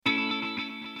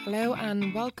Hello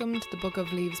and welcome to the Book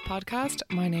of Leaves podcast.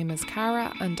 My name is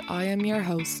Cara and I am your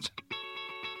host.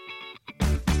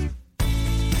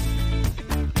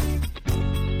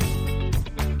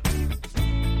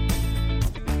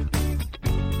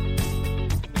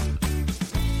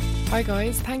 Hi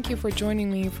guys, thank you for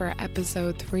joining me for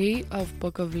episode 3 of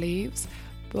Book of Leaves.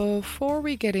 Before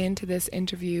we get into this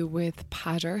interview with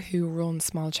Peadar, who runs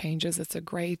Small Changes, it's a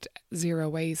great zero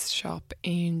waste shop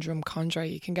in Drumcondra.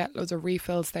 You can get loads of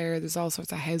refills there. There's all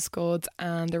sorts of house goods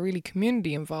and they're really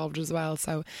community involved as well.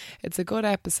 So it's a good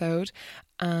episode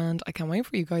and I can't wait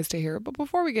for you guys to hear it. But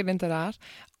before we get into that,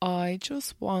 I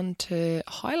just want to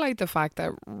highlight the fact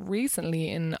that recently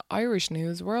in Irish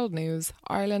news, world news,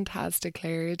 Ireland has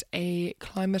declared a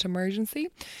climate emergency,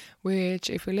 which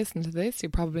if you listen to this, you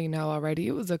probably know already.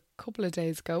 It was a couple of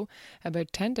days ago,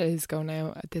 about 10 days ago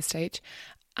now at this stage.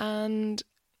 And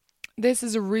this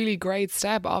is a really great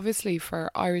step, obviously, for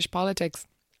Irish politics.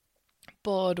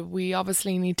 But we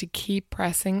obviously need to keep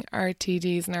pressing our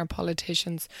TDs and our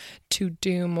politicians to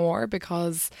do more,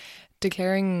 because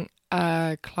declaring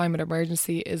a climate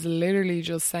emergency is literally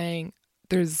just saying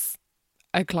there's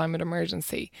a climate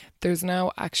emergency. There's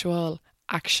no actual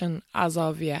action as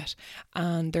of yet.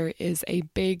 And there is a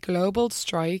big global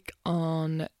strike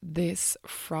on this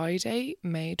Friday,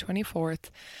 May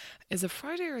 24th. Is it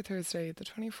Friday or Thursday? The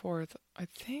 24th. I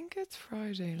think it's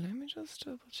Friday. Let me just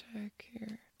double check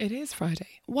here. It is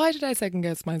Friday. Why did I second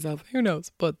guess myself? Who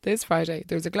knows? But this Friday,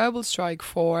 there's a global strike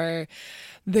for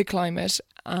the climate.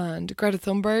 And Greta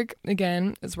Thunberg,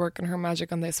 again, is working her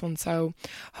magic on this one. So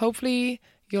hopefully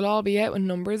you'll all be out in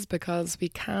numbers, because we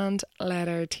can't let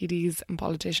our TDs and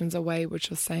politicians away with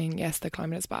just saying, yes, the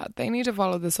climate is bad. They need to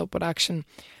follow this up with action.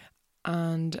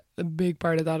 And a big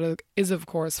part of that is, of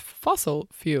course, fossil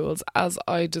fuels, as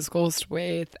I discussed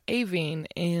with Aveen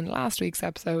in last week's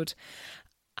episode.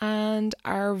 And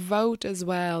our vote as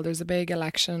well. There's a big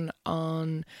election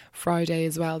on Friday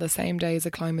as well, the same day as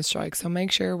a climate strike. So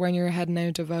make sure when you're heading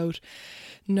out to vote,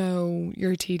 know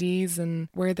your TDs and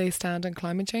where they stand on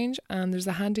climate change. And there's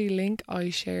a handy link I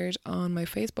shared on my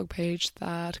Facebook page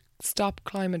that Stop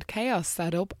Climate Chaos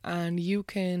set up, and you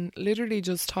can literally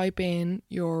just type in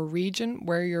your region,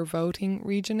 where your voting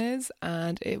region is,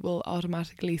 and it will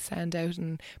automatically send out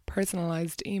a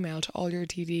personalised email to all your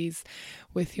TDs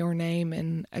with your name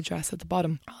and address at the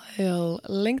bottom. I'll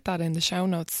link that in the show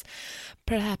notes.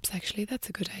 Perhaps actually that's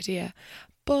a good idea.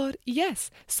 But yes,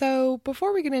 so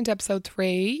before we get into episode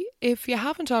 3, if you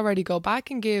haven't already, go back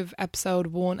and give episode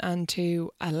 1 and 2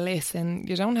 a listen.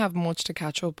 You don't have much to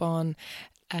catch up on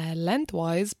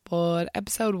lengthwise, but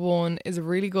episode 1 is a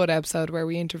really good episode where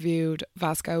we interviewed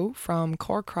Vasco from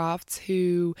Cork Crafts,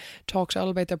 who talked all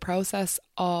about the process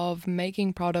of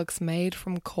making products made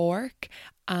from cork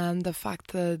and the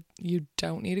fact that you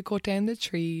don't need to cut down the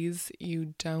trees,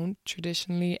 you don't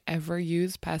traditionally ever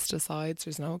use pesticides,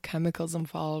 there's no chemicals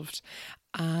involved,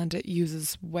 and it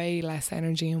uses way less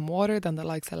energy and water than the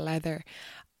likes of leather.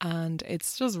 And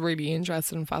it's just really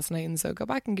interesting and fascinating. So go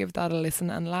back and give that a listen.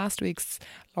 And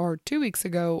 2 weeks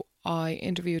ago, I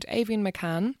interviewed Aveen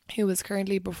McCann, who is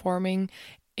currently performing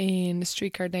in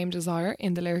Streetcar Named Desire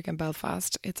in the Lyric in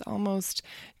Belfast. It's almost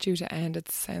due to end.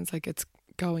 It sounds like it's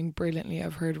going brilliantly.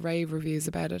 I've heard rave reviews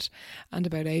about it and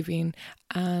about Aveen.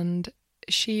 And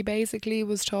she basically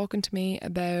was talking to me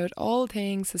about all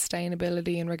things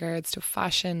sustainability in regards to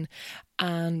fashion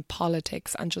and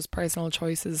politics and just personal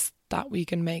choices that we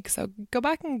can make. So go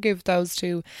back and give those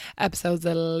 2 episodes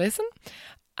a listen.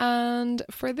 And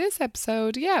for this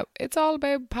episode, it's all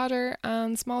about Peadar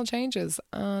and Small Changes,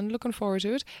 and looking forward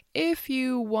to it. If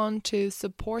you want to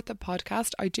support the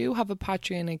podcast, I do have a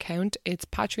Patreon account. It's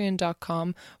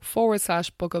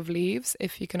patreon.com/Book of Leaves.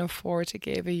 If you can afford to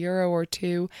give €1 or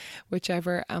 2,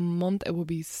 whichever a month, it will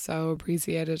be so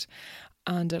appreciated.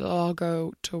 And it'll all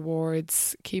go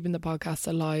towards keeping the podcast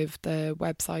alive, the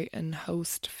website and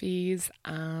host fees,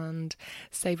 and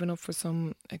saving up for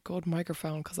a good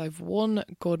microphone, because I've one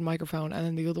good microphone and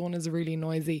then the other one is really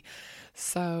noisy.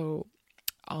 So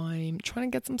I'm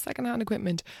trying to get some secondhand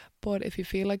equipment. But if you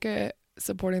feel like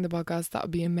supporting the podcast, that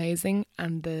would be amazing.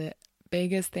 And the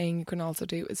biggest thing you can also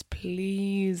do is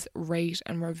please rate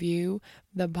and review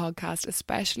the podcast,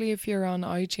 especially if you're on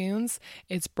iTunes.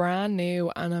 It's brand new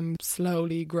and I'm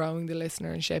slowly growing the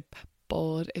listenership,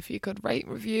 but if you could rate,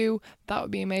 review, that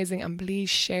would be amazing. And please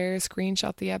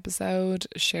screenshot the episode,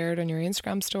 share it on your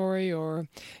Instagram story, or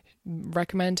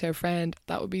recommend to a friend.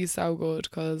 That would be so good,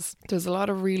 because there's a lot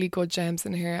of really good gems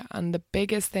in here. And the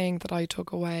biggest thing that I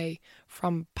took away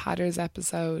from Peadar's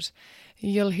episode,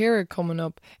 you'll hear it coming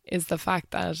up, is the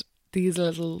fact that these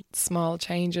little small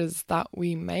changes that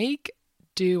we make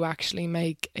do actually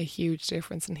make a huge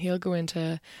difference. And he'll go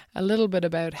into a little bit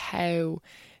about how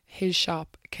his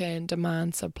shop can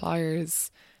demand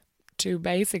suppliers to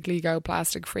basically go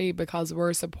plastic free because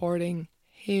we're supporting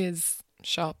his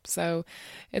shop. So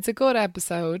it's a good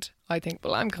episode, I think.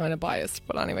 Well, I'm kind of biased,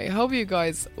 but anyway, I hope you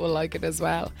guys will like it as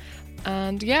well.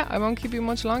 And yeah, I won't keep you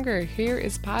much longer. Here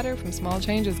is Pader from Small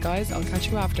Changes, guys. I'll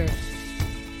catch you after.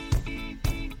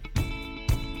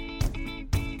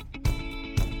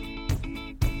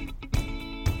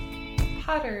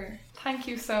 Pader, thank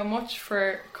you so much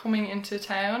for coming into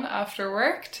town after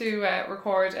work to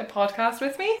record a podcast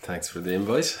with me. Thanks for the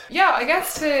invite. Yeah, I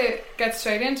guess to get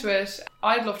straight into it,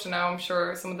 I'd love to know, I'm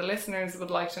sure some of the listeners would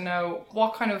like to know,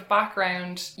 what kind of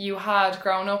background you had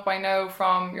growing up. I know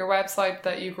from your website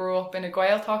that you grew up in a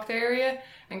Gaeltacht area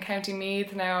in County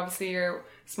Meath. Now obviously your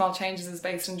Small Changes is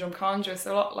based in Drumcondra,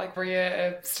 so a lot like, were you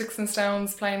a sticks and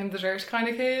stones playing in the dirt kind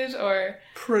of kid, or?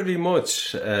 Pretty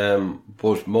much,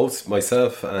 but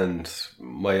myself and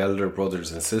my elder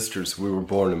brothers and sisters, we were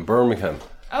born in Birmingham.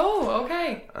 Oh,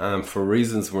 okay. For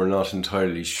reasons we're not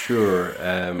entirely sure,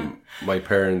 my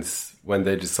parents, when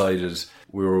they decided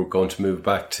we were going to move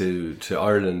back to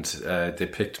Ireland, they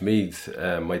picked Meath.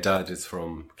 My dad is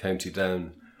from County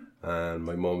Down and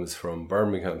my mum is from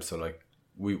Birmingham, so like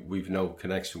we've no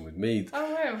connection with Meath.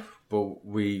 Oh, wow. But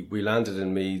we landed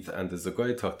in Meath, and there's a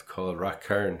Gaeltacht called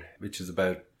Rathcairn, which is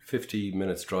about 50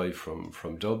 minutes drive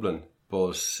from Dublin.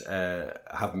 But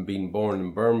having been born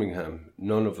in Birmingham,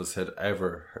 none of us had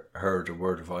ever heard a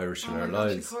word of Irish in our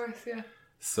lives. Of course, yeah.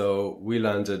 So we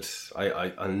landed,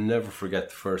 I'll never forget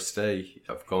the first day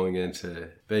of going into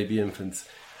baby infants.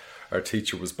 Our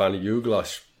teacher was Banny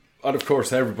Uglash. And of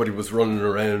course everybody was running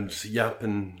around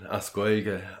yapping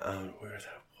Ascoiga, and we're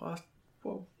like,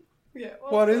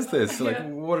 what is this? Like,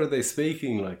 what are they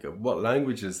speaking? Like, what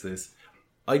language is this?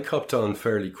 I copped on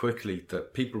fairly quickly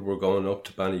that people were going up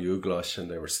to Banny Uglash and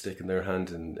they were sticking their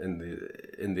hand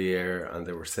in the air and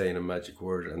they were saying a magic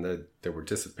word, and they were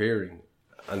disappearing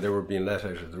and they were being let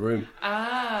out of the room.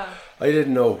 I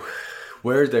didn't know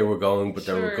where they were going, but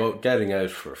they were getting out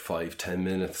for 5-10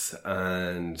 minutes,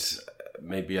 and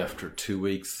maybe after 2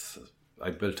 weeks I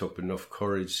built up enough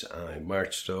courage and I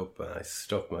marched up and I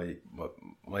stuck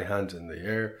my hand in the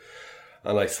air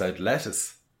and I said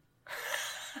lettuce.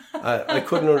 I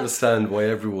couldn't understand why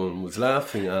everyone was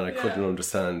laughing, and I couldn't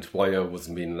understand why I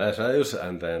wasn't being let out,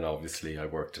 and then obviously I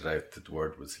worked it out that the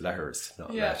word was letters,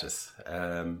 not lettuce.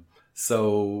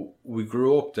 So we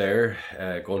grew up there,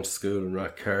 going to school in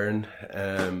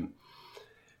Rathcairn,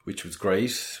 which was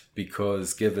great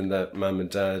because given that mum and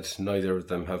dad, neither of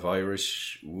them have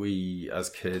Irish, we as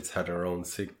kids had our own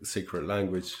secret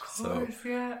language. Of course,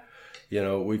 so, you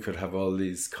know, we could have all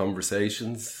these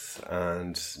conversations,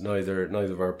 and neither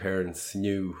of our parents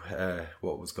knew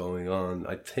what was going on.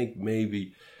 I think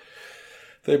maybe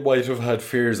they might have had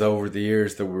fears over the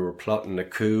years that we were plotting a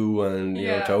coup and you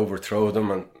know, to overthrow them,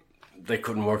 and they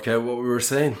couldn't work out what we were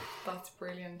saying. That's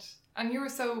brilliant. And you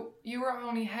were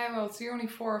only how old? So you were only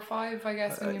 4 or 5, I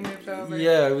guess, when you moved over.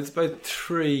 Yeah, it was about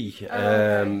 3.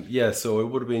 Okay. So it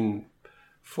would have been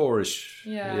 4ish.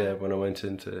 Yeah, when I went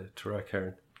into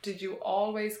Rathcairn. Did you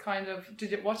always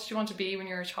what did you want to be when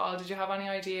you were a child? Did you have any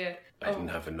idea? I didn't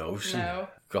have a notion. No.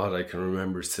 God, I can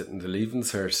remember sitting the Leaving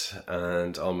Cert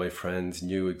and all my friends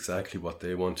knew exactly what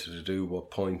they wanted to do, what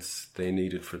points they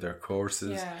needed for their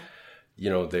courses. Yeah.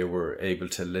 You know, they were able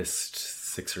to list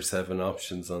 6 or 7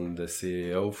 options on the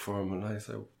CAO form, and I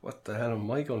said, what the hell am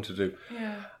I going to do?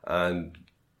 Yeah. And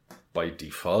by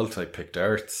default, I picked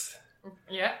arts.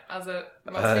 Yeah, as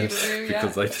most people do,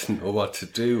 because I didn't know what to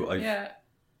do. I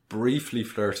briefly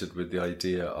flirted with the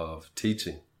idea of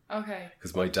teaching. Okay.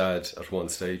 Because my dad at one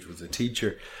stage was a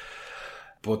teacher.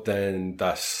 But then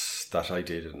that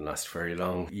idea didn't last very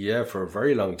long. Yeah, for a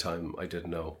very long time, I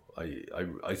didn't know.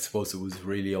 I suppose it was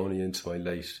really only into my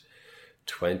late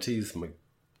 20s, my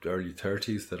early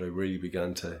 30s, that I really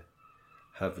began to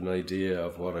have an idea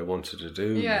of what I wanted to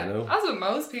do. Yeah, you know? As with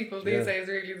most people these days,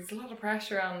 really, there's a lot of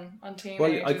pressure on teenagers.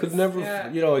 Well, I could never,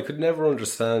 I could never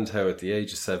understand how at the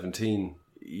age of 17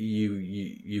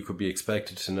 you could be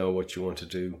expected to know what you want to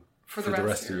do for the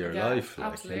rest of your life.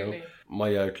 Absolutely. Like, you know?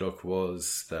 My outlook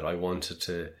was that I wanted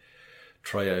to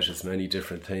try out as many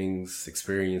different things,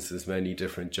 experience as many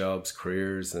different jobs,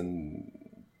 careers, and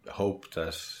hope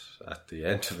that at the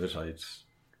end of it I'd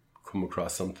come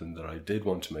across something that I did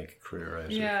want to make a career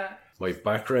out of. My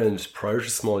background prior to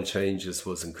Small Changes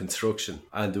was in construction,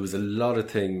 and there was a lot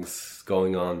of things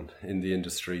going on in the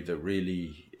industry that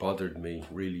really bothered me,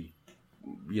 really.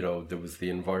 You know, there was the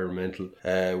environmental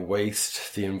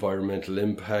waste, the environmental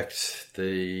impact,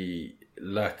 the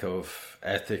lack of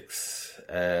ethics,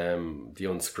 the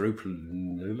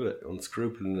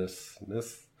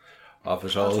unscrupulousness of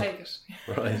it all. I'll take it.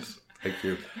 Right, thank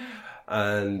you.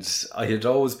 And I had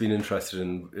always been interested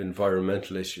in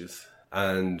environmental issues.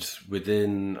 And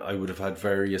I would have had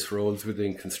various roles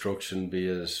within construction, be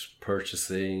it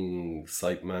purchasing,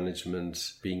 site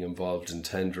management, being involved in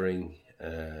tendering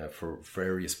for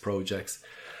various projects.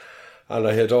 And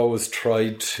I had always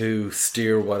tried to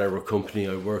steer whatever company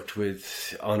I worked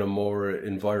with on a more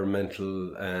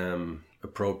environmental,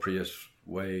 appropriate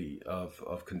way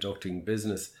of conducting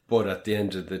business. But at the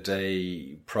end of the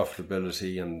day,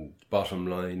 profitability and bottom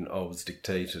line always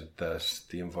dictated that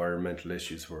the environmental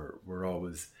issues were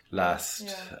always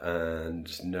last and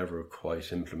never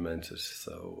quite implemented.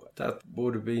 So that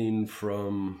would have been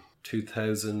from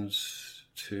 2000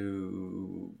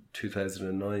 to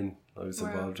 2009. I was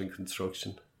involved in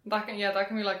construction. That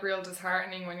can be like real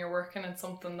disheartening when you're working in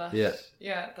something that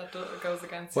goes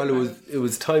against. Well, it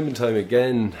was time and time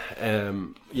again.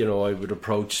 I would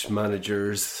approach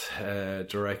managers,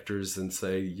 directors, and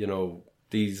say,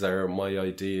 these are my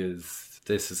ideas.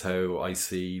 This is how I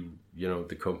see,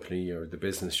 the company or the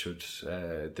business should,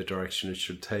 the direction it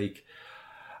should take.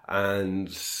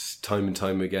 And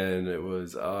time again, it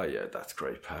was, that's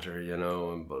great, Pater,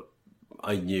 but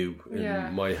I knew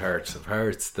in my heart of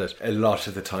hearts that a lot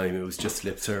of the time it was just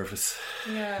lip service,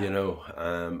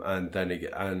 and then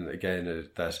again,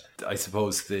 that I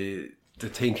suppose the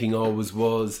thinking always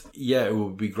was, it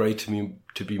would be great to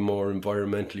be more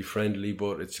environmentally friendly,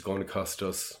 but it's going to cost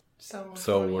us.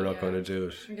 So we're not going to do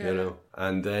it,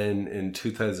 And then in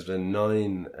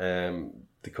 2009,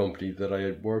 the company that I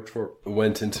had worked for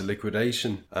went into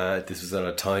liquidation. This was at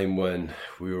a time when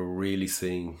we were really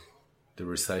seeing the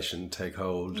recession take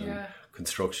hold, and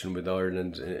construction with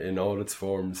Ireland in all its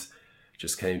forms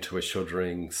just came to a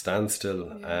shuddering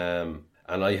standstill. And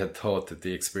I had thought that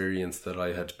the experience that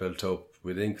I had built up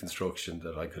within construction,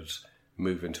 that I could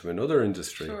move into another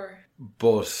industry. Sure.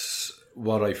 But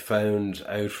what I found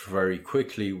out very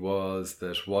quickly was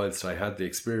that whilst I had the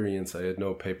experience, I had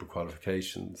no paper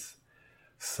qualifications.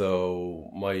 So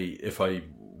if I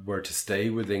were to stay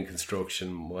within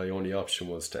construction, my only option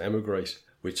was to emigrate,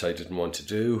 which I didn't want to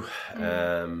do.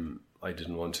 I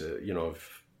didn't want to,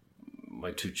 if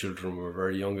my two children were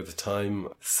very young at the time.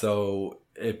 So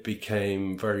it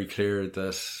became very clear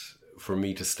that for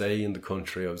me to stay in the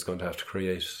country, I was going to have to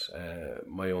create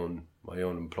my own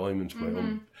employment,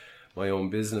 my own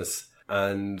business.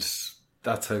 And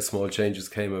that's how Small Changes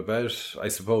came about. I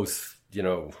suppose,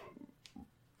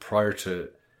 prior to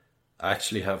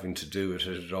actually having to do it,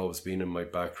 it had always been in my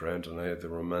background, and I had the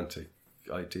romantic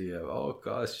idea of, oh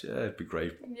gosh, it'd be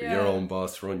great, be your own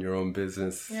boss, run your own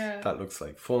business. That looks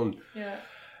like fun.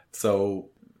 So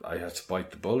I had to bite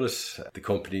the bullet. The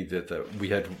company that we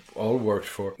had all worked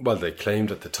for, well, they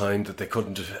claimed at the time that they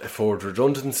couldn't afford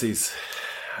redundancies,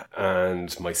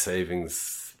 and my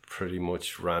savings pretty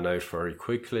much ran out very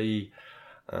quickly,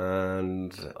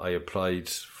 and I applied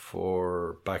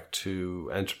for back to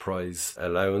enterprise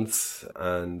allowance,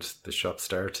 and the shop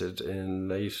started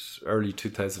in early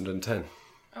 2010.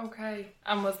 Okay.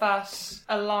 And was that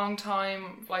a long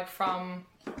time, like from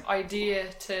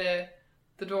idea to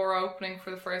the door opening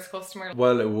for the first customer?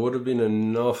 Well, it would have been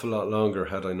an awful lot longer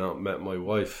had I not met my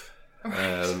wife.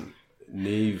 Niamh,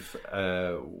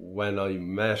 when I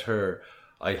met her,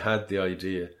 I had the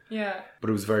idea. But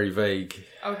it was very vague.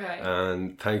 Okay.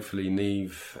 And thankfully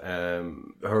Niamh,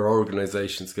 her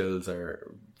organisation skills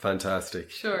are fantastic.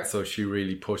 Sure. So she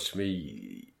really pushed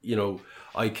me.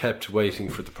 I kept waiting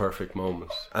for the perfect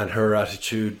moment. And her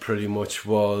attitude pretty much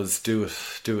was, do it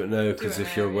now, because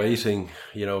if you're waiting,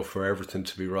 for everything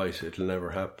to be right, it'll never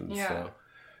happen. So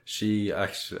she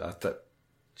actually,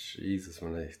 Jesus,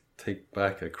 when I think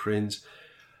back, I cringe.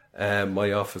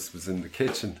 My office was in the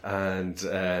kitchen, and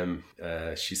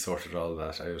she sorted all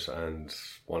that out, and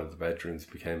one of the bedrooms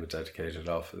became a dedicated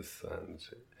office. And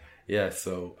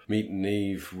so meeting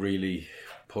Niamh really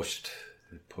pushed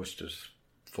it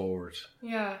forward.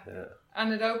 Yeah.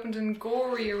 And it opened in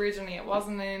Gorey originally, it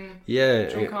wasn't in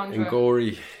Drumcondra. In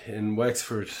Gorey, in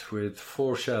Wexford, with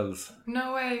 4 shelves.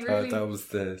 No way, really? That was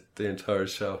the entire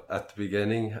shop at the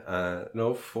beginning.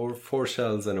 Four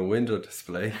shelves and a window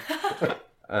display.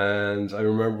 And I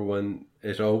remember when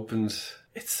it opened,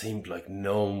 it seemed like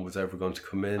no one was ever going to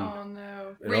come in. Oh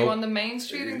no. Were you on the main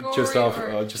street in Gorey? Just off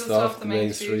the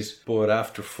main street. But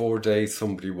after 4 days,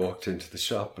 somebody walked into the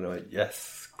shop, and I went,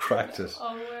 yes, cracked it.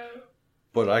 Oh wow.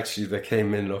 But actually they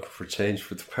came in looking for change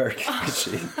for the parking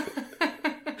machine.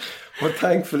 But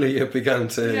thankfully it began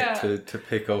to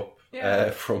pick up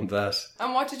from that.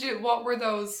 And what were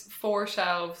those 4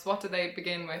 shelves? What did they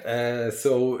begin with?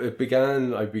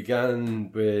 I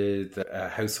began with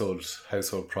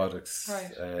household products,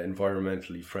 right.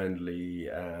 Environmentally friendly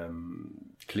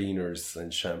cleaners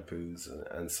and shampoos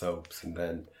and soaps, and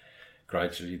then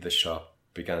gradually the shop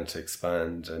began to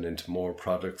expand and into more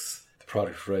products. The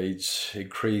product range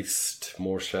increased,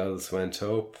 more shelves went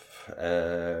up,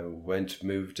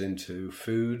 moved into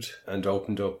food, and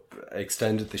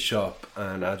extended the shop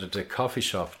and added a coffee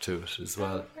shop to it as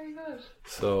well. Oh, very good.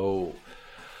 So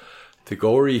the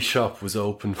Gorey shop was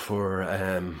open for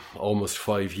almost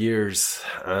 5 years,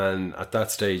 and at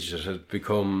that stage it had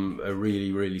become a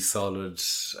really, really solid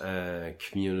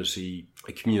community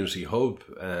hub,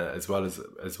 as well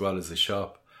as a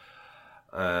shop.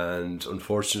 And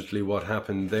unfortunately, what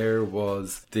happened there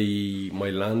was my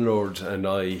landlord and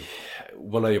I,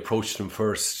 when I approached him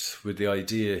first with the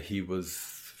idea, he was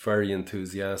very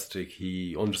enthusiastic.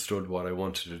 He understood what I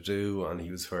wanted to do, and he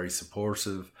was very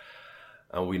supportive.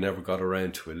 And we never got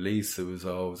around to a lease. It was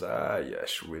always,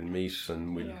 sure, we'll meet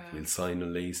and we'll sign a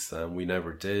lease, and we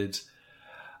never did.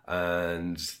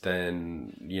 And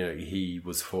then, he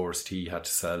had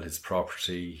to sell his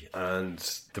property, and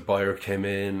the buyer came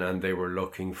in and they were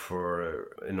looking for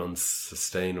an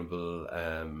unsustainable,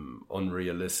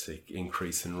 unrealistic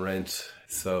increase in rent.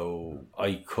 So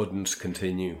I couldn't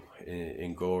continue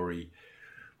in Gorey,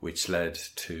 which led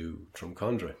to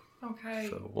Drumcondra. Okay.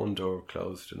 So one door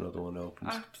closed, another one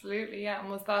opened. Absolutely, yeah. And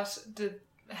was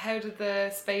how did the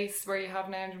space where you have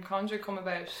now in Drumcondra come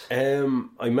about?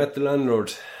 I met the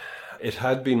landlord. It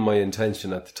had been my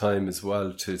intention at the time as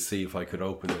well to see if I could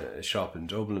open a shop in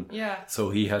Dublin. Yeah. So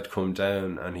he had come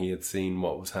down and he had seen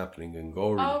what was happening in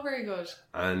Gorey. Oh, very good.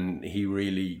 And he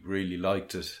really, really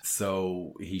liked it.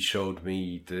 So he showed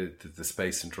me the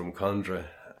space in Drumcondra.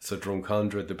 So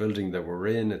Drumcondra, the building that we're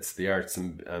in, it's the Arts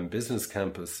and Business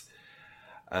Campus.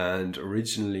 And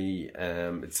originally,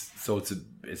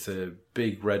 it's a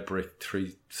big red brick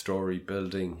 3-story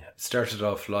building. It started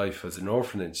off life as an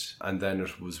orphanage, and then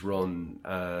it was run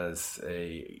as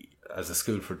a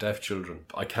school for deaf children.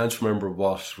 I can't remember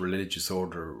what religious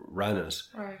order ran it,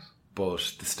 right?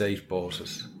 But the state bought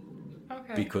it.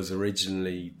 Okay. Because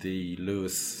originally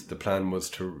the plan was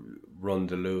to run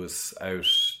the Lewis out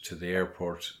to the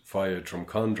airport via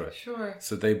Drumcondra. Sure.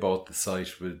 So they bought the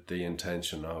site with the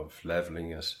intention of levelling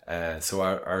it. So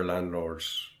our landlord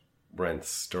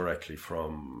rents directly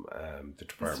from the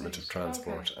Department of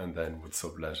Transport, and then would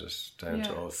sublet it down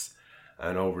to us.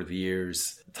 And over the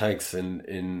years, thanks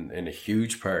in a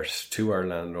huge part to our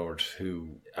landlord,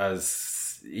 who,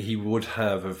 as he would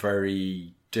have a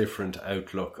very different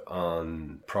outlook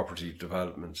on property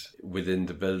development within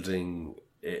the building,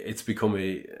 it's become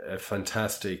a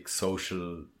fantastic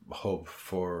social hub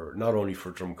for not only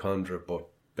for Drumcondra but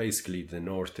basically the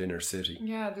North Inner City.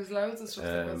 Yeah, there's loads of stuff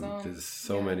that goes on. There's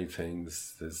so many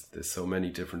things. There's so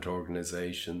many different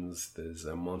organisations. There's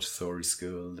a Montessori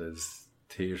school. There's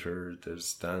theatre.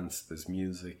 There's dance. There's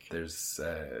music. There's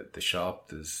the shop.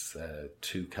 There's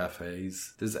 2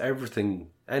 cafes. There's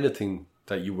anything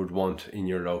that you would want in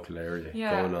your local area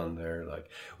going on there,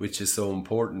 which is so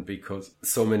important, because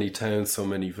so many towns, so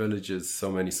many villages,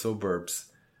 so many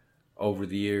suburbs over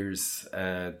the years,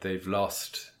 they've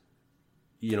lost,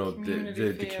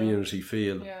 the community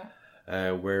feel.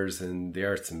 Whereas in the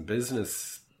arts and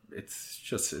business,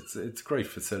 it's great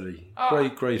facility,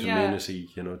 great amenity,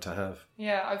 to have.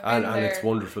 Yeah, I've been there. And it's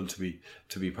wonderful to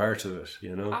be part of it,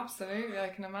 Absolutely, I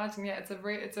can imagine. Yeah,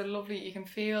 it's a lovely. You can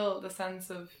feel the sense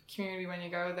of community when you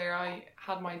go there. I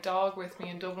had my dog with me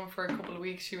in Dublin for a couple of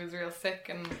weeks. She was real sick,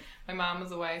 and my mum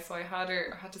was away, so I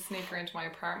had to sneak her into my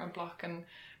apartment block. And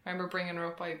I remember bringing her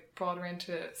up. I brought her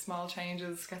into Small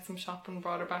Changes, get some shopping,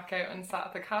 brought her back out and sat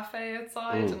at the cafe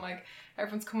outside, and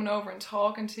everyone's coming over and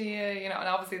talking to you, and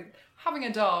obviously having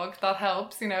a dog, that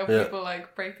helps, people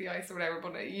break the ice or whatever,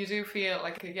 but you do feel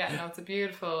it's a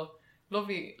beautiful,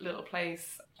 lovely little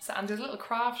place. So, and there's a little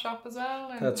craft shop as well.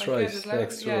 And that's right,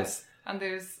 next to us. And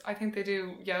I think they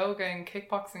do yoga and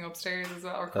kickboxing upstairs as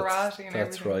well, or karate and everything.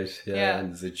 That's right, yeah. And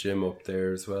there's a gym up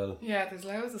there as well. Yeah, there's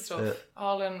loads of stuff.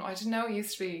 All in, I didn't know it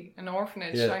used to be an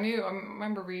orphanage. I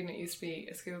remember reading it used to be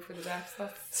a school for the deaf.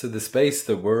 So the space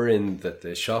that we're in, that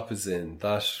the shop is in,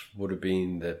 that would have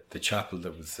been the chapel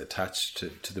that was attached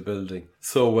to the building.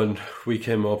 So when I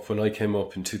came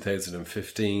up in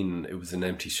 2015, it was an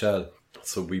empty shell.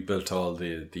 So we built all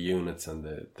the units and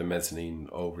the mezzanine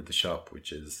over the shop,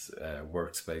 which is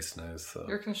workspace now. So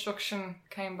your construction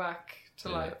came back to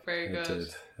life. Very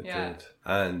good. It did.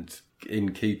 And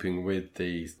in keeping with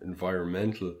the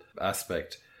environmental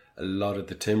aspect, a lot of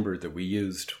the timber that we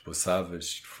used was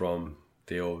salvaged from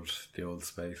the old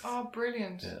space. Oh,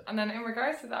 brilliant. Yeah. And then in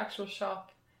regards to the actual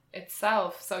shop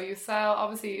itself, so you sell,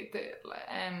 obviously,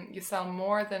 you sell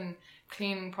more than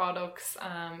cleaning products.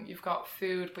 You've got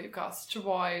food, but you've got such a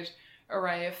wide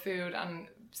array of food, and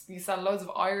you sell loads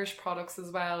of Irish products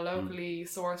as well, locally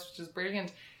sourced, which is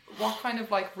brilliant. What kind of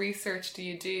like research do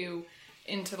you do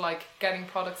into like getting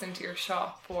products into your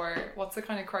shop, or what's the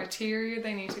kind of criteria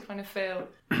they need to kind of fill?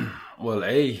 Well,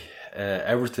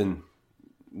 everything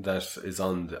that is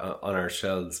on our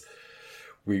shelves,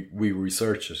 we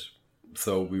research it.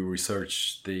 So we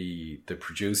research the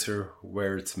producer,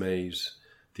 where it's made,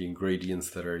 the ingredients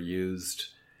that are used,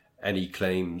 any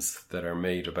claims that are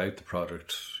made about the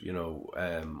product. You know,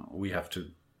 we have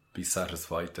to be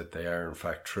satisfied that they are in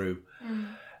fact true.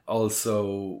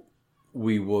 Also,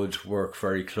 we would work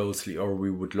very closely, or we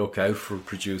would look out for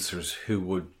producers who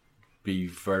would be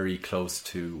very close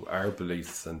to our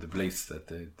beliefs and the beliefs that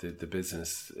the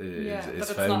business is but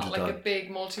it's founded not like on. a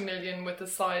big multi-million with the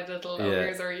side little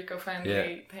here's our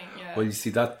eco-friendly thing. Well, you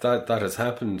see, that has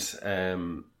happened.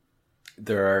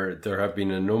 There have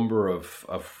been a number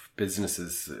of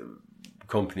businesses,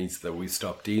 companies that we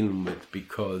stopped dealing with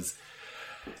because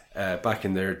back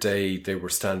in their day they were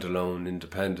standalone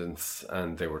independents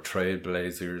and they were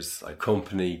trailblazers. A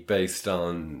company based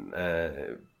on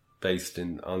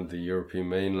the European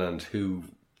mainland, who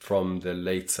from the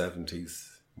late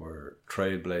 70s were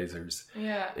trailblazers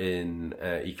in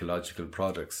ecological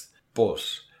products. But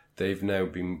they've now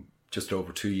been, just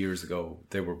over 2 years ago,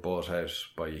 they were bought out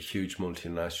by a huge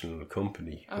multinational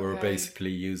company who are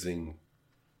basically using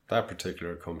that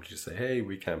particular company to say, hey,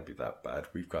 we can't be that bad.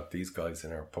 We've got these guys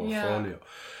in our portfolio.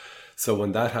 So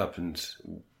when that happened,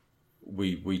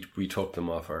 we took them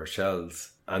off our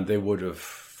shelves, and they would have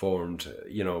formed,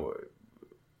 you know,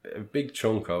 a big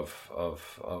chunk of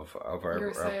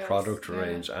our product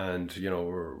range, and you know,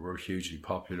 we're hugely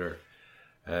popular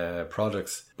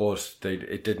products, but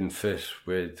it didn't fit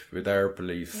with our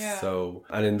beliefs. So,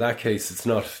 and in that case, it's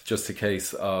not just a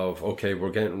case of, okay,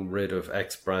 we're getting rid of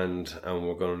X brand and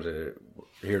we're going to,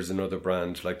 here's another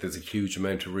brand. Like, there's a huge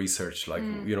amount of research. Like,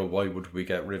 you know, why would we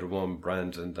get rid of one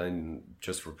brand and then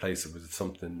just replace it with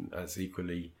something as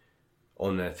equally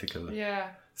unethical?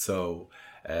 So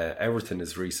everything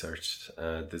is researched.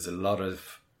 There's a lot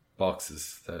of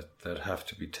boxes that have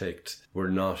to be ticked. We're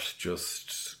not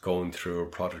just going through a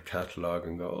product catalogue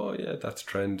and go, oh yeah, that's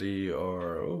trendy,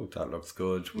 or oh, that looks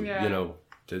good. You know,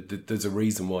 there's a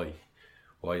reason why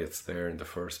it's there in the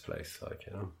first place, like,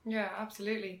 you know. Yeah,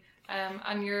 absolutely. And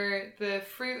the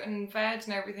fruit and veg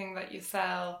and everything that you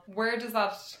sell, where does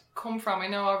that come from? I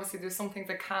know obviously there's some things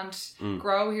that can't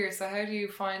grow here, so how do you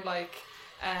find, like,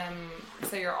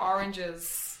 say your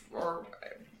oranges, or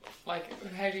like,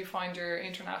 how do you find your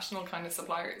international kind of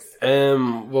suppliers?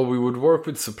 Well, we would work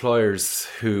with suppliers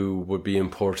who would be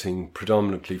importing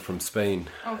predominantly from Spain.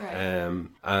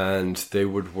 And they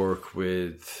would work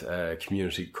with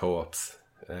community co-ops.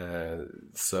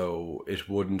 So it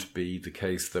wouldn't be the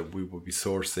case that we would be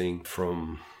sourcing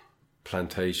from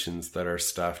plantations that are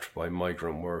staffed by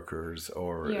migrant workers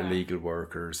or illegal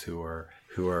workers who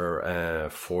are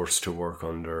forced to work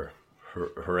under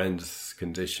horrendous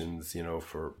conditions, you know,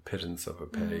 for pittance of a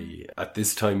pay. At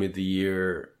this time of the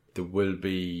year, there will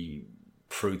be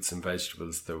fruits and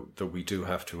vegetables that we do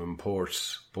have to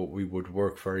import, but we would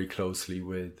work very closely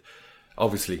with,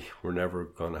 obviously we're never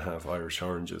going to have Irish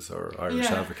oranges or Irish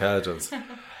avocados,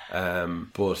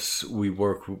 but we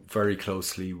work very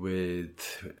closely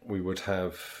with, we would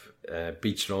have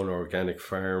Beach Lawn Organic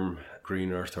Farm,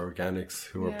 Green Earth Organics,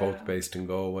 who are both based in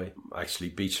Galway. Actually,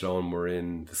 Beach Lawn were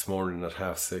in this morning at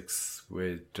 6:30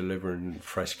 with delivering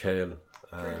fresh kale,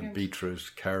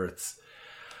 beetroot, carrots,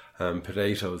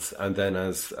 potatoes. And then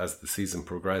as the season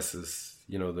progresses,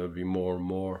 you know, there'll be more and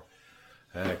more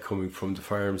coming from the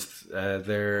farms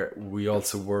there. We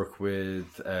also work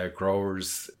with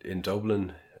growers in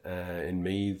Dublin, in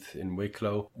Meath, in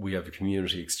Wicklow. We have a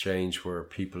community exchange where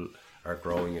people are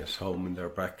growing at home in their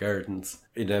back gardens.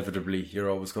 Inevitably, you're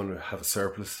always going to have a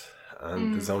surplus,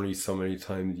 and there's only so many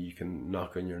times you can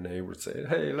knock on your neighbour and say,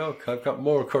 hey, look, I've got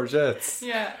more courgettes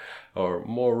or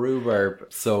more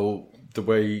rhubarb. So the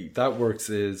way that works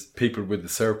is people with the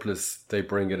surplus, they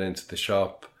bring it into the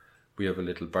shop, we have a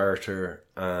little barter,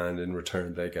 and in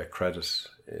return they get credit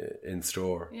in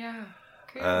store.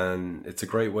 Cool. And it's a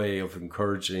great way of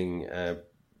encouraging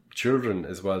children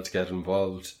as well to get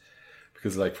involved.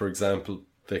 Because, like, for example,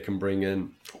 they can bring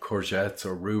in courgettes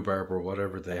or rhubarb or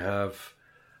whatever they have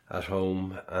at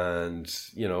home, and,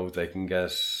 you know, they can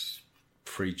get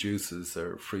free juices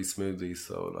or free smoothies.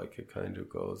 So like it kind of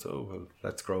goes, oh, well,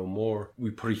 let's grow more.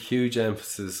 We put a huge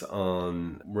emphasis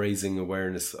on raising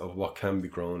awareness of what can be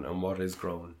grown and what is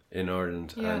grown in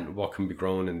Ireland and what can be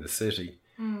grown in the city.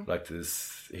 Like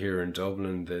there's here in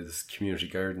Dublin, there's community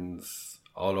gardens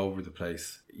all over the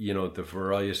place. You know, the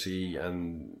variety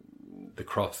and the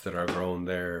crops that are grown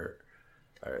there,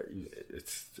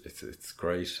 it's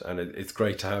great. And it's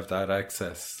great to have that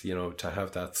access, you know, to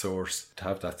have that source, to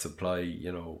have that supply,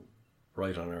 you know,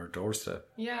 right on our doorstep.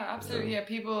 Yeah, absolutely. Yeah,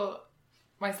 people,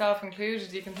 myself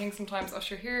included, you can think sometimes, oh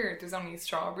sure, here there's only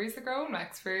strawberries that grow in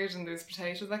Wexford and there's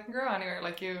potatoes that can grow anywhere.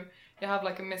 Like you have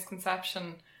like a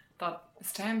misconception that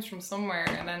stems from somewhere,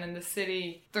 and then in the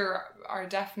city there are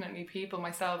definitely people,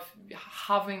 myself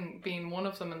having been one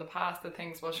of them in the past, that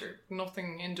thinks, well sure,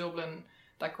 nothing in Dublin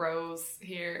that grows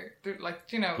here, like,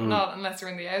 you know, not unless you're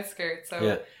in the outskirts.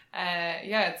 So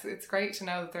it's great to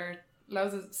know that there are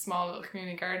loads of small little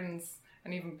community gardens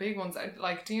and even big ones.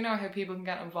 Like, do you know how people can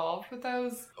get involved with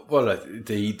those? Well,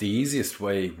 the easiest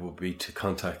way would be to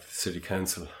contact the City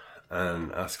Council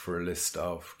and ask for a list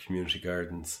of community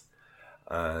gardens.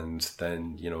 And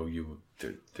then, you know,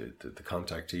 the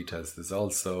contact details. There's a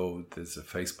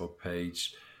Facebook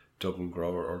page, Dublin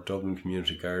Grower or Dublin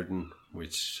Community Garden,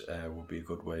 which would be a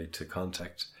good way to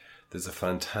contact. There's a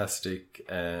fantastic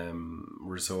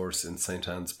resource in St.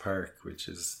 Anne's Park, which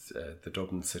is the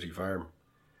Dublin City Farm,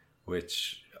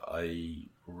 which I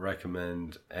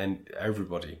recommend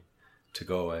everybody to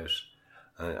go out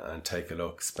and take a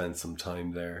look, spend some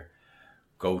time there.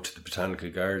 Go to the botanical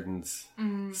gardens,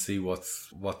 see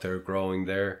what they're growing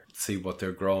there, see what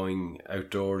they're growing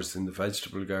outdoors in the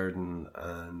vegetable garden,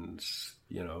 and,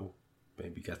 you know,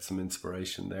 maybe get some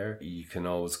inspiration there. You can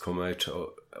always come out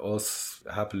to us,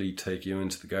 happily take you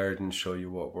into the garden, show you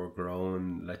what we're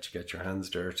growing, let you get your hands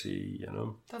dirty, you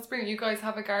know. That's brilliant. You guys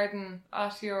have a garden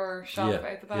at your shop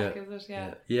out the back, is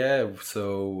it? Yeah,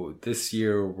 so this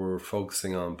year we're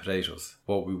focusing on potatoes.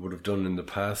 What we would have done in the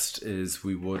past is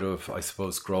we would have, I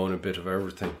suppose, grown a bit of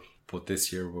everything. But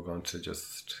this year we're going to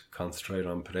just concentrate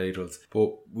on potatoes.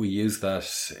 But we use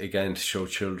that, again, to show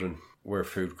children where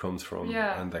food comes from,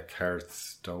 and that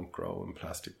carrots don't grow in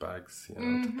plastic bags, you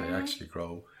know, that they actually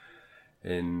grow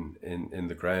in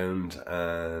the ground,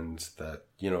 and that,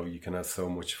 you know, you can have so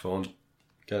much fun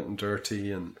getting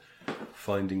dirty and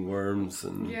finding worms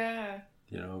and,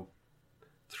 you know,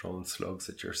 throwing slugs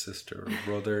at your sister or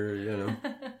brother, you know.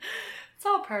 It's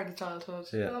all part of childhood.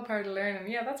 It's all part of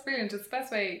learning. Yeah, that's brilliant. It's the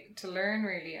best way to learn,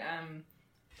 really.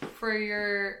 For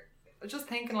your... Just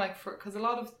thinking, like, because a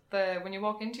lot of when you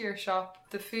walk into your shop,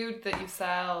 the food that you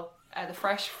sell, the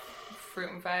fresh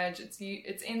fruit and veg,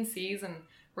 it's in season.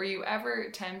 Were you ever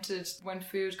tempted, when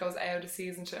food goes out of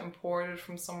season, to import it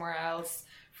from somewhere else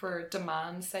for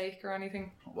demand's sake or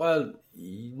anything? Well,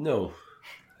 no.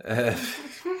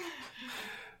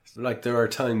 Like, there are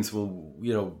times when,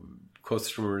 you know,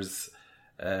 customers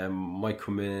might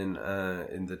come in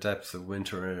the depths of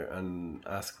winter and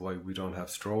ask why we don't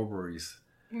have strawberries.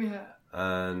 Yeah.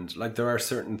 And like, there are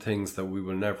certain things that we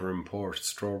will never import,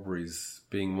 strawberries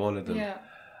being one of them. Yeah.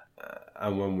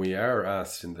 And when we are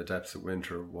asked in the depths of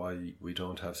winter why we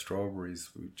don't have strawberries,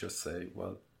 we just say,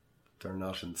 well, they're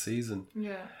not in season.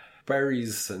 Yeah.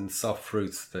 Berries and soft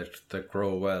fruits that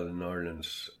grow well in Ireland,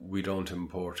 we don't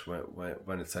import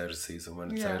when it's out of season.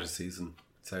 When it's out of season,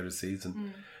 it's out of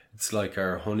season. It's like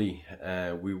our honey.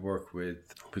 We work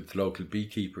with local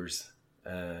beekeepers.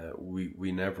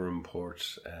 We never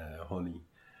import honey,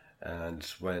 and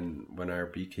when our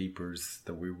beekeepers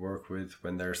that we work with,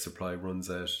 when their supply runs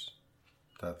out,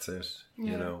 that's it.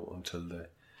 You know, until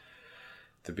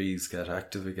the bees get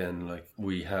active again. Like,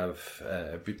 we have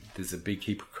there's a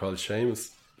beekeeper called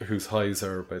Seamus whose hives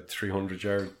are about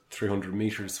 300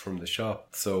 meters from the shop.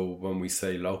 So when we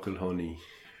say local honey,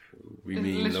 we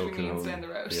mean local honey. Down the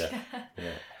road.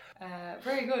 Yeah.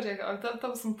 Very good. That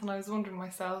was something I was wondering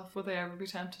myself, would they ever be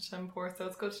tempted to import? So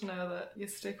it's good to know that you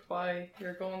stick by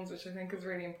your guns, which I think is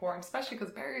really important, especially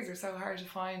because berries are so hard to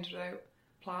find without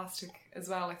plastic as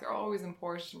well. Like, they're always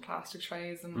imported in plastic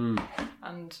trays and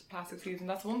plastic sleeves. And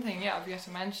that's one thing, I've yet to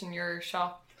mention, your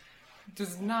shop,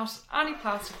 there's not any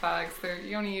plastic bags there.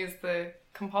 You only use the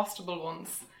compostable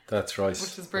ones. That's right.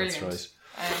 Which is brilliant. That's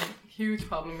right. Huge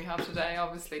problem we have today,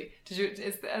 obviously.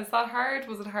 Is that hard?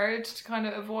 Was it hard to kind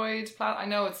of avoid I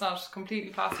know it's not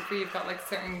completely plastic free. You've got like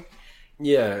certain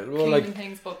cleaning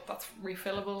things, but that's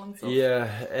refillable and stuff.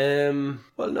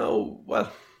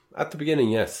 Well, at the beginning,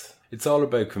 yes. It's all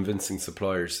about convincing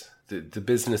suppliers. The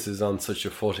business is on such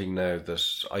a footing now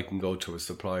that I can go to a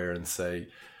supplier and say,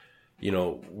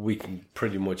 we can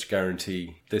pretty much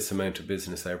guarantee this amount of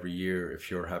business every year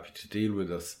if you're happy to deal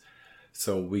with us.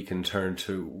 So we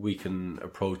can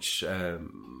approach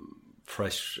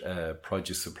fresh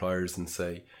produce suppliers and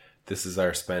say, this is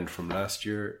our spend from last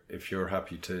year. If you're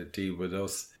happy to deal with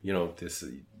us,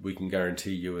 we can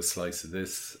guarantee you a slice of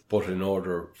this. But in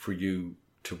order for you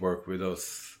to work with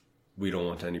us, we don't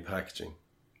want any packaging.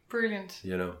 Brilliant.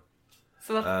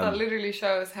 So that literally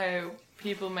shows how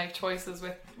people make choices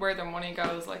with where their money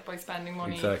goes, like by spending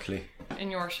money exactly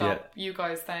in your shop. Yeah. You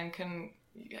guys then can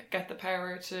get the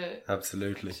power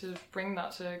to bring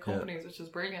that to companies, which is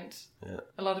brilliant. Yeah.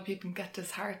 A lot of people get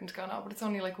disheartened going, but it's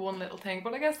only like one little thing.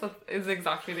 But I guess that is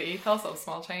exactly the ethos of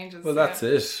small changes. Well, that's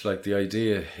it. Like, the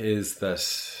idea is that,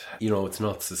 it's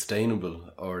not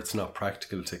sustainable, or it's not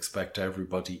practical to expect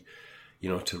everybody,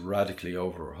 to radically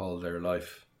overhaul their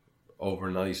life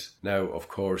overnight. Now, of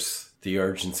course, the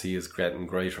urgency is getting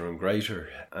greater and greater,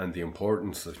 and the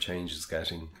importance of change is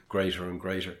getting greater and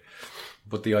greater.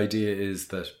 But the idea is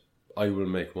that I will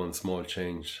make one small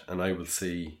change and I will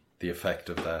see the effect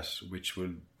of that, which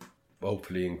will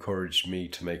hopefully encourage me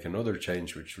to make another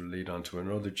change, which will lead on to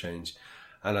another change.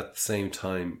 And at the same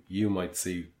time, you might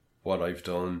see what I've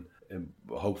done and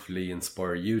hopefully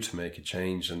inspire you to make a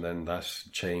change, and then that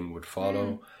chain would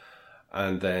follow.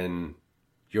 And then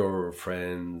your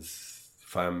friends,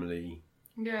 family,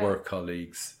 work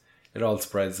colleagues, it all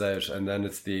spreads out, and then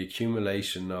it's the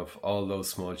accumulation of all those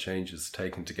small changes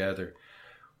taken together.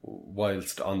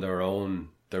 Whilst on their own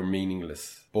they're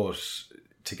meaningless, but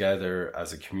together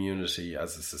as a community,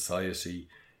 as a society,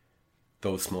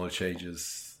 those small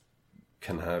changes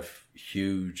can have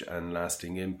huge and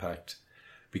lasting impact.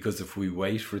 Because if we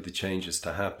wait for the changes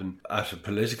to happen at a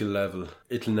political level,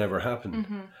 it'll never happen.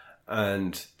 Mm-hmm.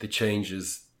 And the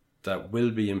changes that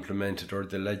will be implemented, or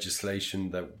the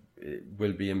legislation that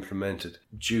will be implemented,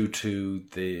 due to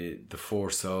the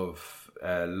force of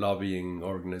lobbying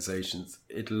organisations,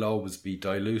 it'll always be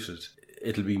diluted.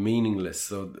 It'll be meaningless.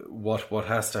 So what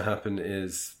has to happen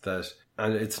is that,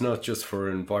 and it's not just for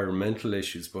environmental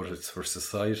issues, but it's for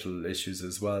societal issues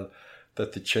as well,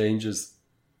 that the changes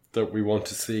that we want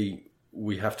to see,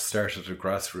 we have to start at a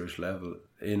grassroots level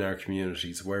in our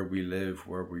communities, where we live,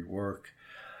 where we work,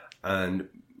 and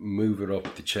move it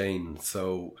up the chain.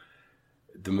 So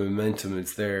the momentum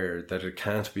is there, that it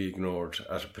can't be ignored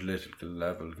at a political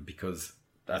level, because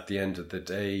at the end of the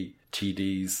day,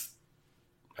 TDs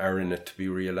are in it to be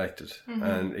re-elected. Mm-hmm.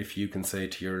 And if you can say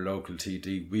to your local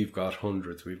TD, we've got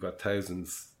hundreds, we've got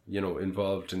thousands,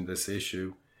 involved in this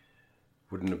issue,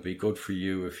 wouldn't it be good for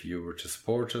you if you were to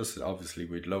support us? Obviously,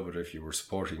 we'd love it if you were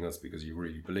supporting us because you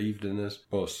really believed in it.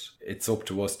 But it's up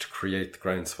to us to create the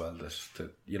groundswell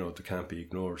that can't be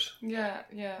ignored. Yeah.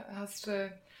 It has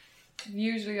to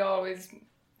usually always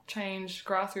change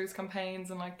grassroots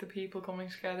campaigns, and like the people coming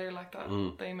together like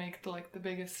that. They make the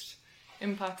biggest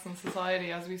impacts on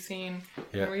society, as we've seen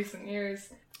in recent years.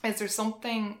 Is there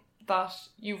something that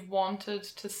you've wanted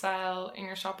to sell in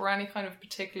your shop, or any kind of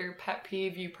particular pet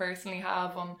peeve you personally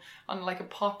have on like a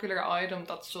popular item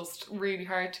that's just really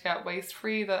hard to get waste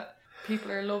free that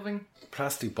people are loving?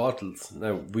 Plastic bottles.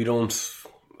 Now, we don't,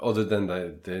 other than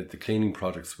the cleaning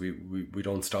products, we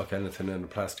don't stock anything in a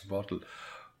plastic bottle.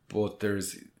 But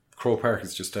there's Croke Park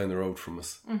is just down the road from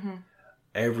us. Mm-hmm.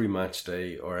 Every match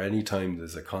day, or any time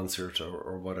there's a concert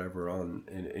or whatever on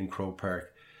in Croke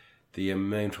Park, the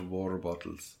amount of water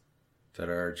bottles that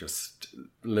are just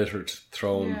littered,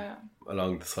 thrown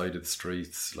along the side of the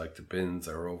streets, like the bins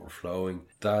are overflowing,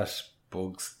 that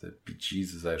bugs the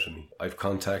bejesus out of me.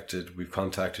 We've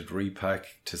contacted Repack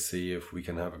to see if we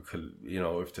can have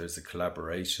if there's a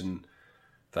collaboration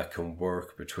that can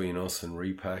work between us and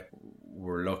Repack.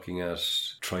 We're looking at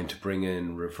trying to bring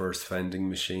in reverse vending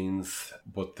machines,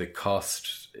 but the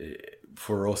cost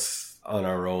for us on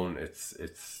our own,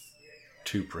 it's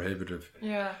too prohibitive.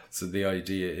 Yeah. So the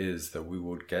idea is that we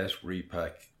would get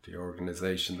Repack, the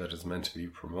organisation that is meant to be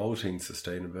promoting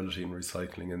sustainability and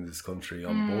recycling in this country,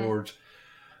 on board.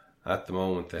 At the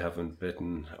moment, they haven't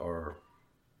bitten our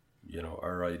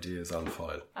ideas on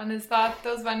file. And is that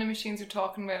those vending machines you're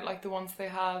talking about, like the ones they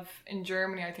have in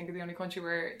Germany? I think is the only country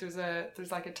where there's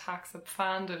like a tax, a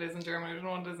Pfand it is in Germany. I don't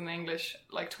know what it is in English.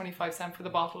 Like 25 cents for the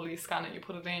bottle. You scan it, you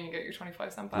put it in, you get your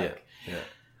 25 cent back. Yeah.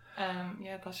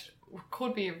 That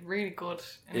could be a really good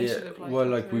initiative.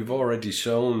 We've already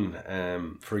shown,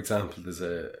 for example, there's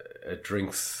a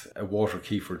water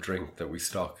kefir drink that we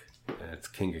stock. It's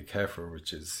King of Kefir,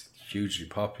 which is hugely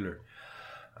popular.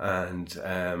 And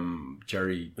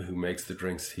Jerry, who makes the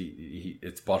drinks,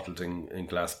 it's bottled in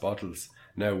glass bottles.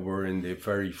 Now we're in the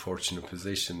very fortunate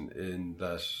position in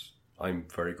that I'm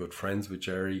very good friends with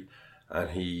Jerry, and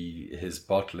his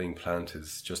bottling plant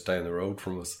is just down the road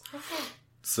from us.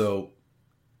 So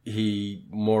he,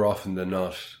 more often than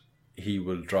not, he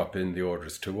will drop in the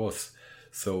orders to us.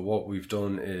 So what we've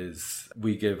done is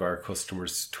we give our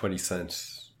customers 20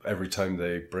 cents every time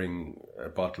they bring a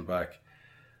bottle back.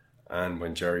 And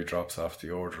when Jerry drops off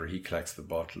the order, he collects the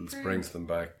bottles, brings them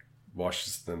back,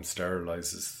 washes them,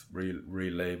 sterilises,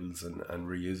 relabels and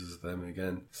reuses them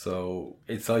again. So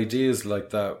it's ideas like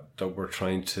that we're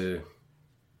trying to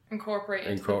incorporate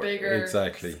into the bigger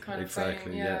kind of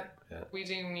frame. Yeah. We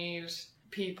do need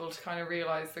people to kind of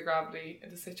realise the gravity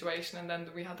of the situation, and then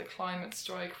we had the climate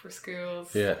strike for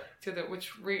schools,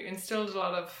 which instilled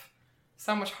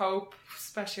so much hope,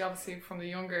 especially obviously from the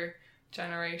younger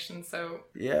generation. So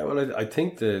I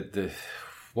think the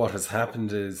what has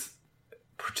happened is,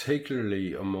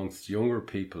 particularly amongst younger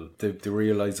people, the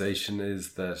realisation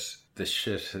is that the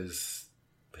shit has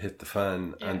hit the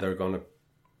fan and they're going to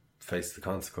face the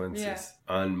consequences.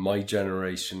 And my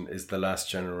generation is the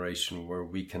last generation where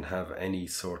we can have any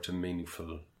sort of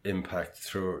meaningful impact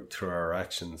through our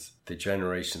actions. The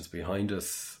generations behind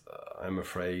us, I'm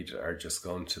afraid, are just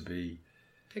going to be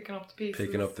picking up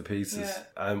the pieces.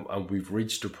 And we've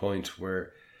reached a point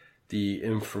where the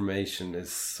information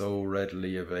is so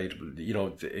readily available. You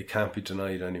know, it can't be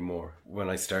denied anymore. When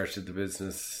I started the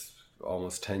business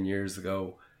almost 10 years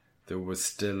ago, there was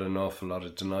still an awful lot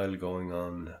of denial going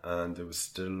on, and there was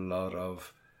still a lot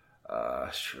of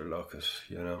sure, look it,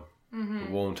 you know, it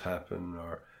won't happen,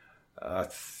 or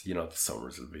you know, the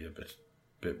summers will be a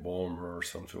bit warmer or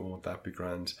something, won't that be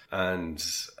grand? And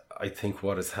I think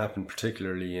what has happened,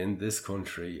 particularly in this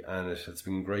country, and it has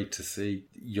been great to see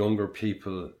younger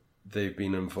people, they've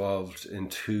been involved in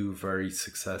 2 very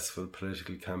successful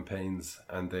political campaigns,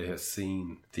 and they have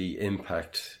seen the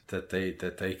impact that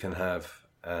they can have,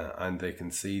 and they can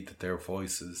see that their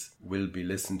voices will be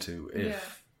listened to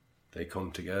if they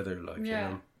come together. You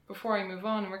know. Before I move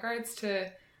on, in regards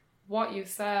to what you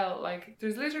sell, like,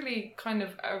 there's literally kind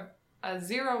of a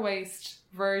zero waste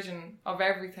version of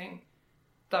everything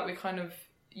that we kind of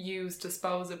use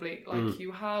disposably. Like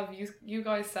you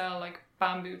guys sell like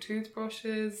bamboo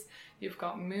toothbrushes, you've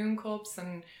got moon cups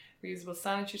and reusable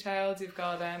sanitary towels, you've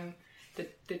got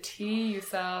the tea you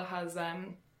sell has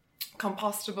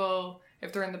compostable,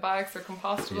 if they're in the bags they're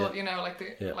compostable, you know,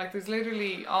 like there's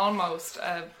literally almost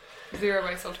a zero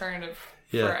waste alternative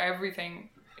for everything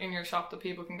in your shop that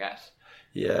people can get.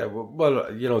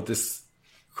 Well, you know, this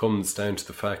comes down to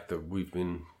the fact that we've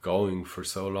been going for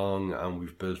so long, and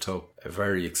we've built up a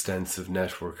very extensive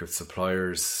network of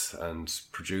suppliers and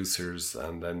producers,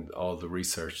 and then all the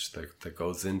research that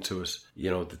goes into it.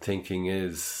 You know, the thinking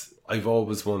is, I've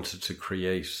always wanted to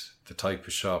create the type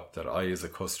of shop that I, as a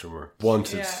customer,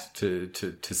 wanted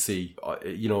to see.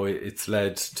 You know, it's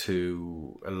led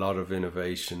to a lot of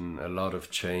innovation, a lot of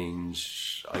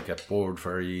change. I get bored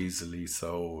very easily,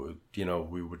 so, you know,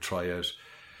 we would try out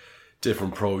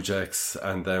different projects,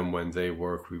 and then when they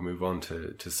work, we move on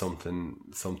to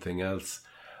something else.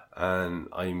 And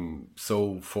I'm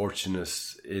so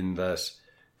fortunate in that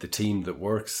the team that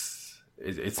works,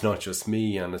 it's not just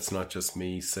me, and it's not just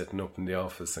me sitting up in the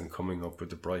office and coming up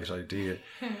with a bright idea.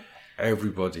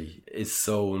 Everybody is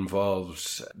so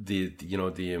involved. The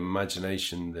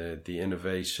imagination, the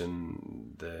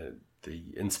innovation,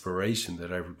 the inspiration that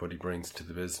everybody brings to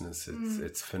the business,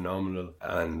 it's phenomenal.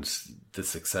 And the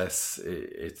success,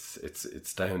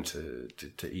 it's down to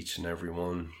each and every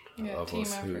one of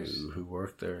us who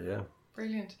work there.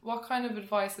 Brilliant. What kind of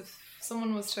advice, if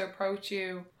someone was to approach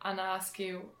you and ask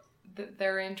you that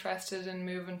they're interested in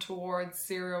moving towards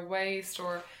zero waste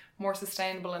or more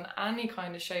sustainable in any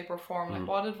kind of shape or form, like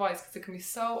what advice? Because it can be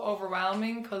so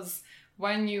overwhelming, because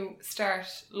when you start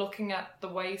looking at the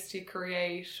waste you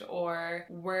create, or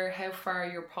how far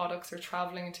your products are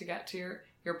travelling to get to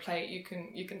your plate, you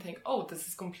can think, oh, this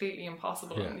is completely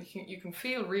impossible, and you can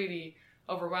feel really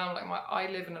overwhelmed. Like I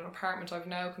live in an apartment, I've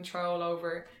no control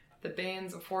over the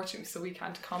bins, unfortunately, so we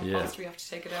can't compost, we have to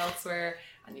take it elsewhere,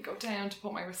 and you go down to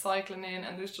put my recycling in,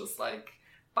 and there's just like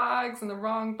bags in the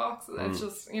wrong boxes. It's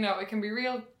just, you know, it can be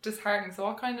real disheartening. So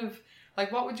what kind of,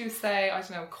 like, what would you say, I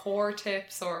don't know, core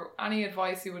tips or any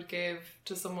advice you would give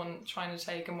to someone trying to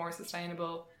take a more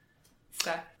sustainable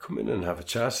step? Come in and have a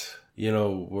chat. You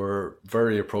know, we're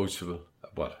very approachable.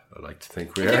 Well, I like to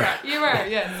think we are. You are,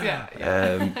 yes,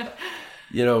 yeah.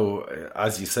 You know,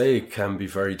 as you say, it can be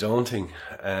very daunting.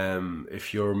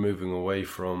 If you're moving away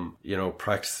from, you know,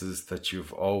 practices that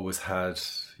you've always had,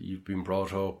 you've been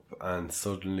brought up, and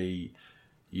suddenly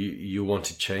you want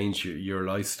to change your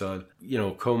lifestyle. You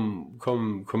know,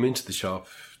 come into the shop,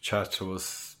 chat to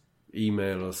us.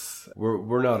 email us.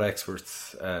 We're not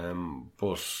experts,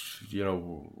 but you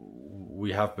know,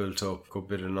 we have built up a good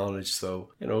bit of knowledge. So,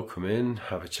 you know, come in,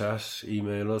 have a chat,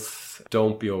 email us.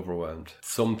 Don't be overwhelmed.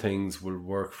 Some things will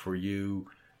work for you,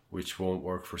 which won't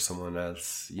work for someone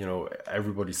else. You know,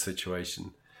 everybody's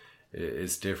situation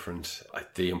is different.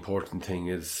 The important thing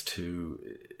is to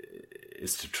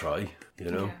try,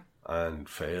 you know, and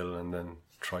fail and then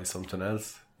try something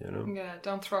else, you know. Yeah,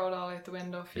 don't throw it all out the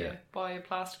window if you buy a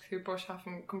plastic toothbrush,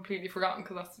 haven't completely forgotten,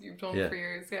 because that's what you've done for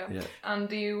years. Yeah. And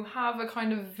do you have a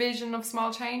kind of vision of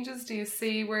Small Changes? Do you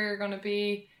see where you're going to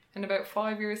be in about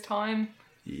 5 years' time?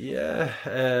 Yeah,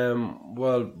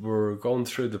 well, we're going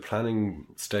through the planning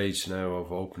stage now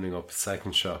of opening up a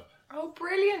second shop. Oh,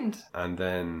 brilliant. And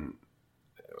then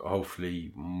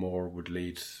hopefully more would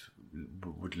lead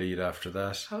after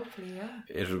that. Hopefully, yeah.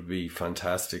 It would be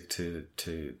fantastic to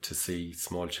see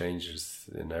Small Changes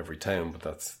in every town, but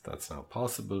that's not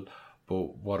possible.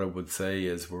 But what I would say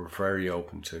is we're very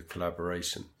open to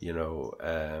collaboration, you know.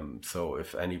 So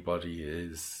if anybody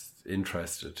is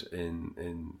interested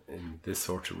in this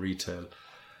sort of retail,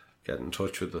 get in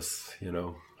touch with us, you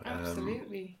know.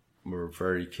 Absolutely. We're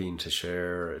very keen to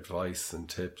share advice and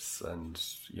tips and,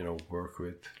 you know, work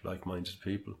with like-minded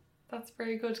people. That's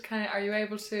very good. Are you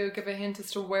able to give a hint as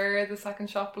to where the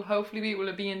second shop will hopefully be? Will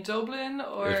it be in Dublin?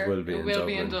 Or it will be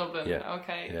in Dublin. Yeah.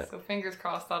 Okay, so fingers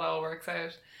crossed that all works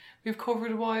out. We've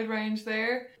covered a wide range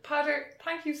there. Peadar,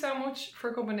 thank you so much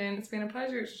for coming in. It's been a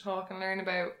pleasure to talk and learn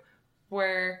about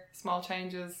where Small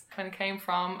Changes kind of came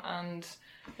from, and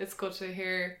it's good to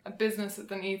hear a business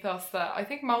with an ethos that I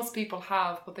think most people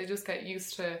have, but they just get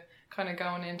used to kind of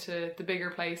going into the bigger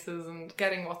places and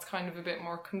getting what's kind of a bit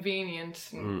more convenient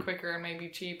and quicker and maybe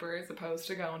cheaper, as opposed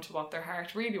to going to what their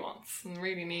heart really wants and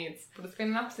really needs. But it's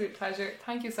been an absolute pleasure.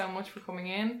 Thank you so much for coming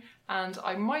in, and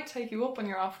I might take you up on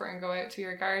your offer and go out to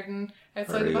your garden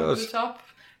outside the back of the shop,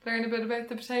 learn a bit about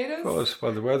the potatoes. Good.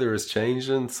 Well, the weather is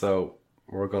changing, so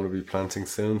we're going to be planting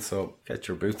soon, so get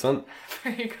your boots on.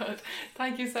 Very good.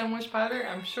 Thank you so much, Peadar.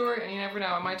 I'm sure, and you never know,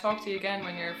 I might talk to you again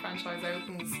when your franchise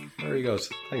opens. Very good.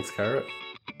 Thanks, Cara.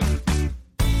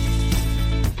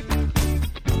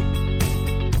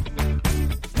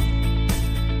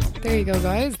 There you go,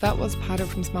 guys. That was Peadar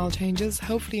from Small Changes.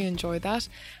 Hopefully you enjoyed that.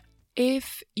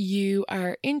 If you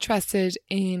are interested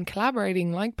in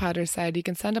collaborating, like Peadar said, you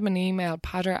can send him an email,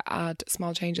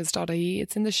 peadar@smallchanges.ie.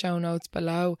 It's in the show notes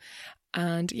below.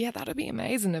 And yeah, that'd be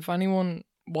amazing if anyone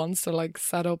wants to like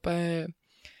set up a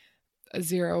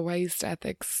zero waste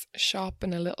ethics shop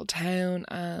in a little town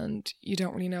and you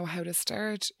don't really know how to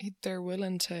start. They're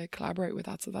willing to collaborate with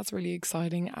that, so that's really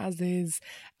exciting, as is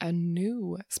a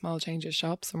new Small Changes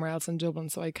shop somewhere else in Dublin.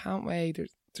 So I can't wait.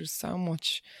 There's so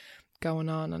much going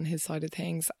on his side of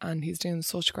things, and he's doing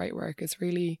such great work. It's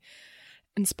really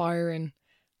inspiring,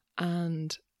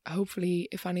 and hopefully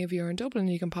if any of you are in Dublin,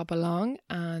 you can pop along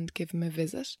and give them a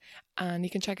visit, and you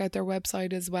can check out their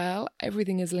website as well.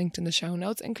 Everything is linked in the show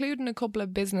notes, including a couple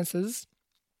of businesses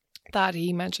that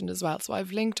he mentioned as well, so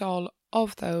I've linked all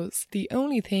of those. The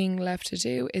only thing left to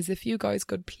do is, if you guys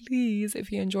could please, if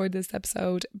you enjoyed this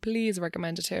episode, please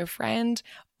recommend it to a friend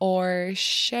or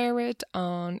share it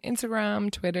on Instagram,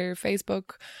 Twitter,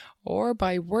 Facebook, or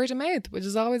by word of mouth, which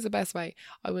is always the best way.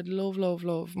 I would love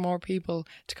more people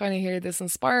to kind of hear this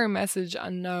inspiring message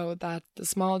and know that the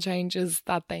small changes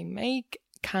that they make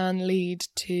can lead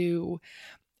to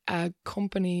a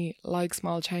company like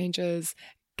Small Changes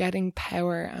getting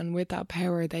power, and with that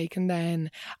power they can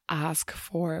then ask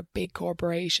for big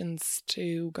corporations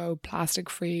to go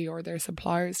plastic free, or their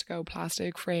suppliers to go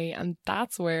plastic free, and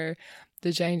that's where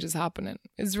the change is happening.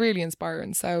 It's really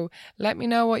inspiring. So let me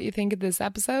know what you think of this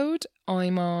episode.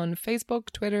 I'm on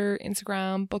Facebook, Twitter,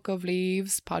 Instagram, Book of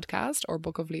Leaves Podcast, or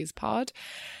Book of Leaves Pod.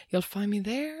 You'll find me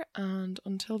there, and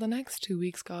until the next 2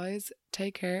 weeks, guys,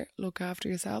 take care, look after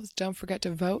yourselves, don't forget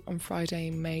to vote on Friday,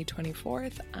 May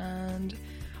 24th, and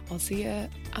I'll see you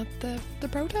at the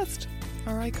protest.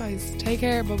 Alright guys, take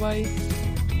care, bye bye.